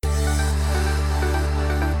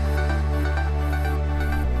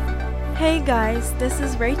Hey guys, this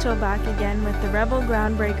is Rachel back again with the Rebel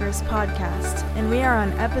Groundbreakers podcast, and we are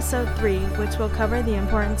on episode 3, which will cover the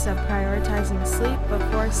importance of prioritizing sleep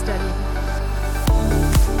before studying.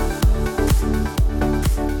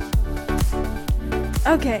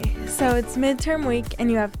 Okay, so it's midterm week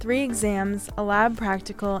and you have 3 exams, a lab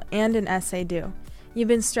practical, and an essay due. You've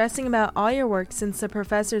been stressing about all your work since the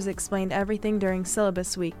professors explained everything during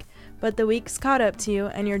syllabus week, but the week's caught up to you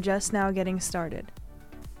and you're just now getting started.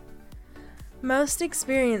 Most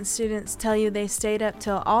experienced students tell you they stayed up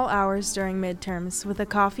till all hours during midterms with a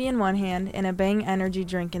coffee in one hand and a Bang energy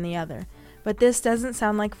drink in the other, but this doesn't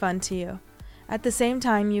sound like fun to you. At the same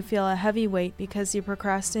time, you feel a heavy weight because you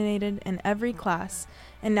procrastinated in every class,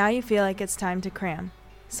 and now you feel like it's time to cram.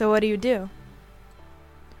 So what do?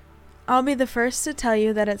 I'll be the first to tell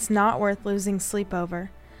you that it's not worth losing sleep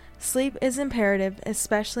over. Sleep is imperative,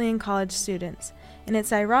 especially in college students, and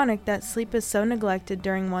it's ironic that sleep is so neglected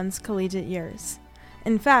during one's collegiate years.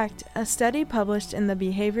 In fact, a study published in the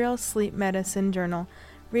Behavioral Sleep Medicine Journal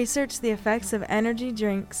researched the effects of energy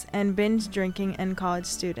drinks and binge drinking in college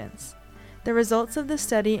students. The results of the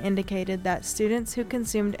study indicated that students who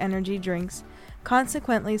consumed energy drinks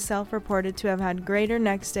consequently self-reported to have had greater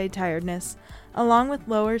next-day tiredness, along with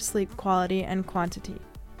lower sleep quality and quantity.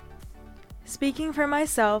 Speaking for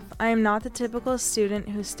myself, I am not the typical student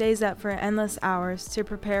who stays up for endless hours to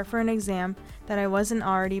prepare for an exam that I wasn't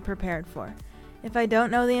already prepared for. If I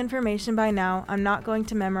don't know the information by now, I'm not going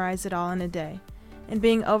to memorize it all in a day. And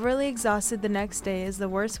being overly exhausted the next day is the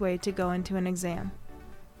worst way to go into an exam.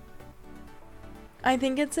 I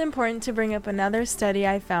think it's important to bring up another study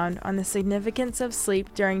I found on the significance of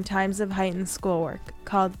sleep during times of heightened schoolwork,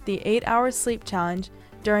 called the 8-Hour Sleep Challenge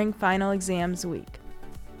during final exams week.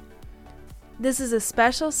 This is a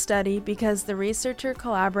special study because the researcher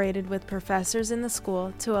collaborated with professors in the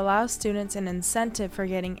school to allow students an incentive for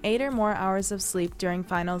getting 8 or more hours of sleep during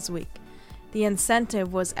finals week. The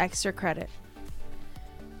incentive was extra credit.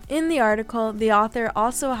 In the article, the author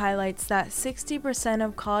also highlights that 60%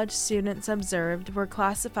 of college students observed were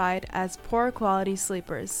classified as poor quality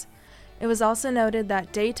sleepers. It was also noted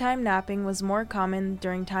that daytime napping was more common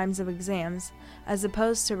during times of exams, as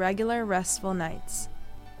opposed to regular restful nights.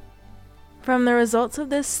 From the results of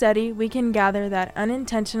this study, we can gather that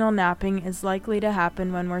unintentional napping is likely to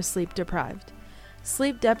happen when we're sleep deprived.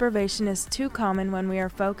 Sleep deprivation is too common when we are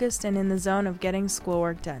focused and in the zone of getting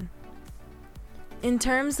schoolwork done. In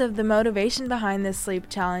terms of the motivation behind this sleep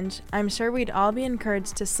challenge, I'm sure we'd all be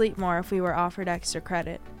encouraged to sleep more if we were offered extra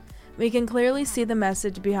credit. We can clearly see the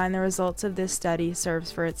message behind the results of this study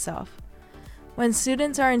serves for itself. When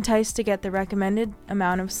students are enticed to get the recommended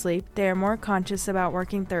amount of sleep, they are more conscious about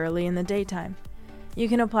working thoroughly in the daytime. You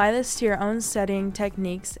can apply this to your own studying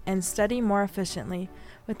techniques and study more efficiently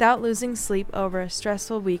without losing sleep over a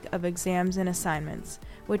stressful week of exams and assignments,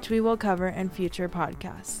 which we will cover in future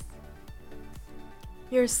podcasts.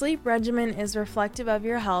 Your sleep regimen is reflective of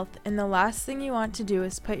your health, and the last thing you want to do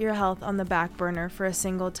is put your health on the back burner for a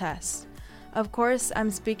single test. Of course, I'm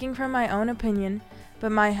speaking from my own opinion,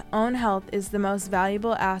 but my own health is the most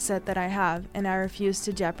valuable asset that I have, and I refuse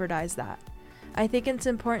to jeopardize that. I think it's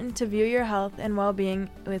important to view your health and well-being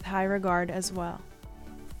with high regard as well.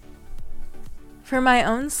 For my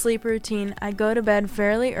own sleep routine, I go to bed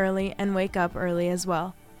fairly early and wake up early as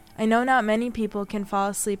well. I know not many people can fall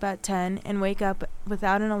asleep at 10 and wake up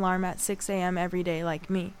without an alarm at 6 a.m. every day like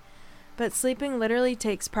me, but sleeping literally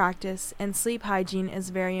takes practice, and sleep hygiene is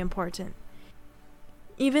very important.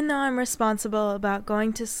 Even though I'm responsible about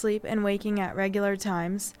going to sleep and waking at regular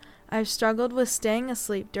times, I've struggled with staying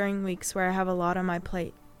asleep during weeks where I have a lot on my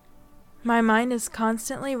plate. My mind is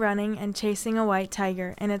constantly running and chasing a white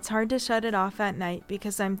tiger, and it's hard to shut it off at night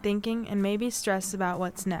because I'm thinking and maybe stressed about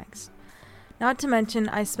what's next. Not to mention,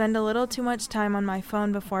 I spend a little too much time on my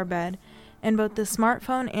phone before bed, and both the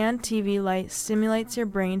smartphone and TV light stimulates your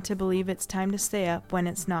brain to believe it's time to stay up when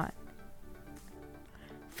it's not.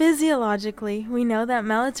 Physiologically, we know that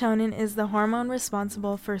melatonin is the hormone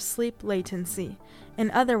responsible for sleep latency, in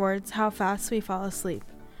other words, how fast we fall asleep.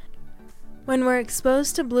 When we're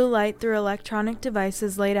exposed to blue light through electronic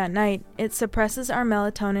devices late at night, it suppresses our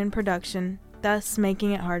melatonin production, thus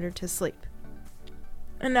making it harder to sleep.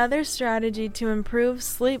 Another strategy to improve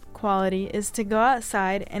sleep quality is to go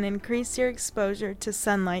outside and increase your exposure to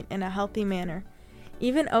sunlight in a healthy manner.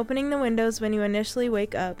 Even opening the windows when you initially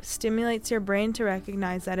wake up stimulates your brain to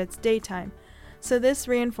recognize that it's daytime, so this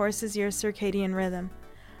reinforces your circadian rhythm.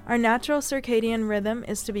 Our natural circadian rhythm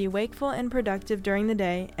is to be wakeful and productive during the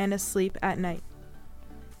day and asleep at night.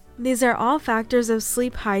 These are all factors of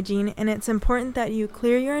sleep hygiene, and it's important that you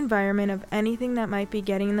clear your environment of anything that might be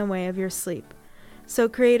getting in the way of your sleep. So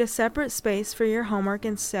create a separate space for your homework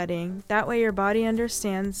and studying. That way your body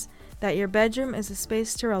understands that your bedroom is a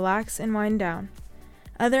space to relax and wind down.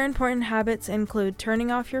 Other important habits include turning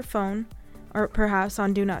off your phone, or perhaps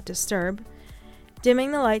on Do Not Disturb,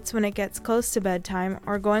 dimming the lights when it gets close to bedtime,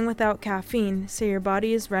 or going without caffeine so your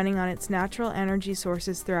body is running on its natural energy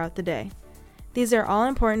sources throughout the day. These are all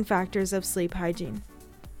important factors of sleep hygiene.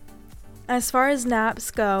 As far as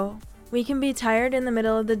naps go, we can be tired in the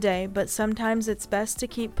middle of the day, but sometimes it's best to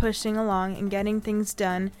keep pushing along and getting things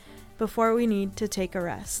done before we need to take a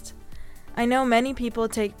rest. I know many people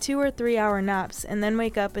take 2 or 3 hour naps and then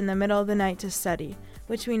wake up in the middle of the night to study,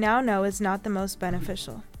 which we now know is not the most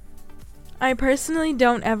beneficial. I personally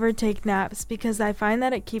don't ever take naps because I find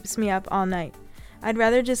that it keeps me up all night. I'd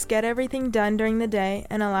rather just get everything done during the day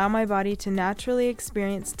and allow my body to naturally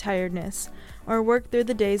experience tiredness or work through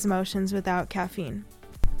the day's motions without caffeine.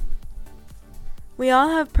 We all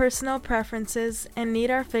have personal preferences and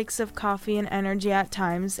need our fix of coffee and energy at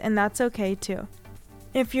times, and that's okay too.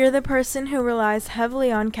 If you're the person who relies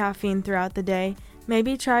heavily on caffeine throughout the day,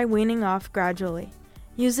 maybe try weaning off gradually.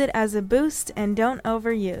 Use it as a boost and don't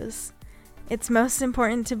overuse. It's most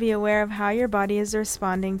important to be aware of how your body is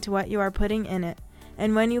responding to what you are putting in it,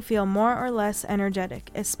 and when you feel more or less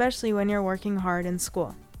energetic, especially when you're working hard in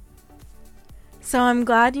school. So I'm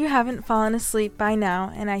glad you haven't fallen asleep by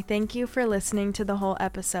now, and I thank you for listening to the whole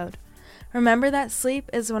episode. Remember that sleep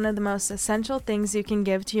is one of the most essential things you can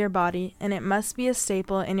give to your body, and it must be a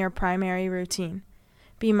staple in your primary routine.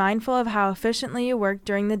 Be mindful of how efficiently you work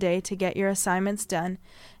during the day to get your assignments done,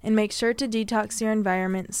 and make sure to detox your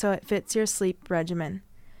environment so it fits your sleep regimen.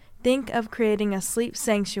 Think of creating a sleep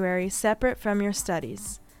sanctuary separate from your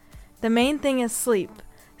studies. The main thing is sleep.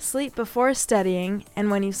 Sleep before studying, and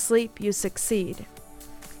when you sleep, you succeed.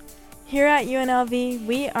 Here at UNLV,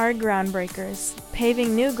 we are groundbreakers,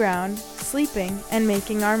 paving new ground, sleeping, and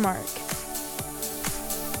making our mark.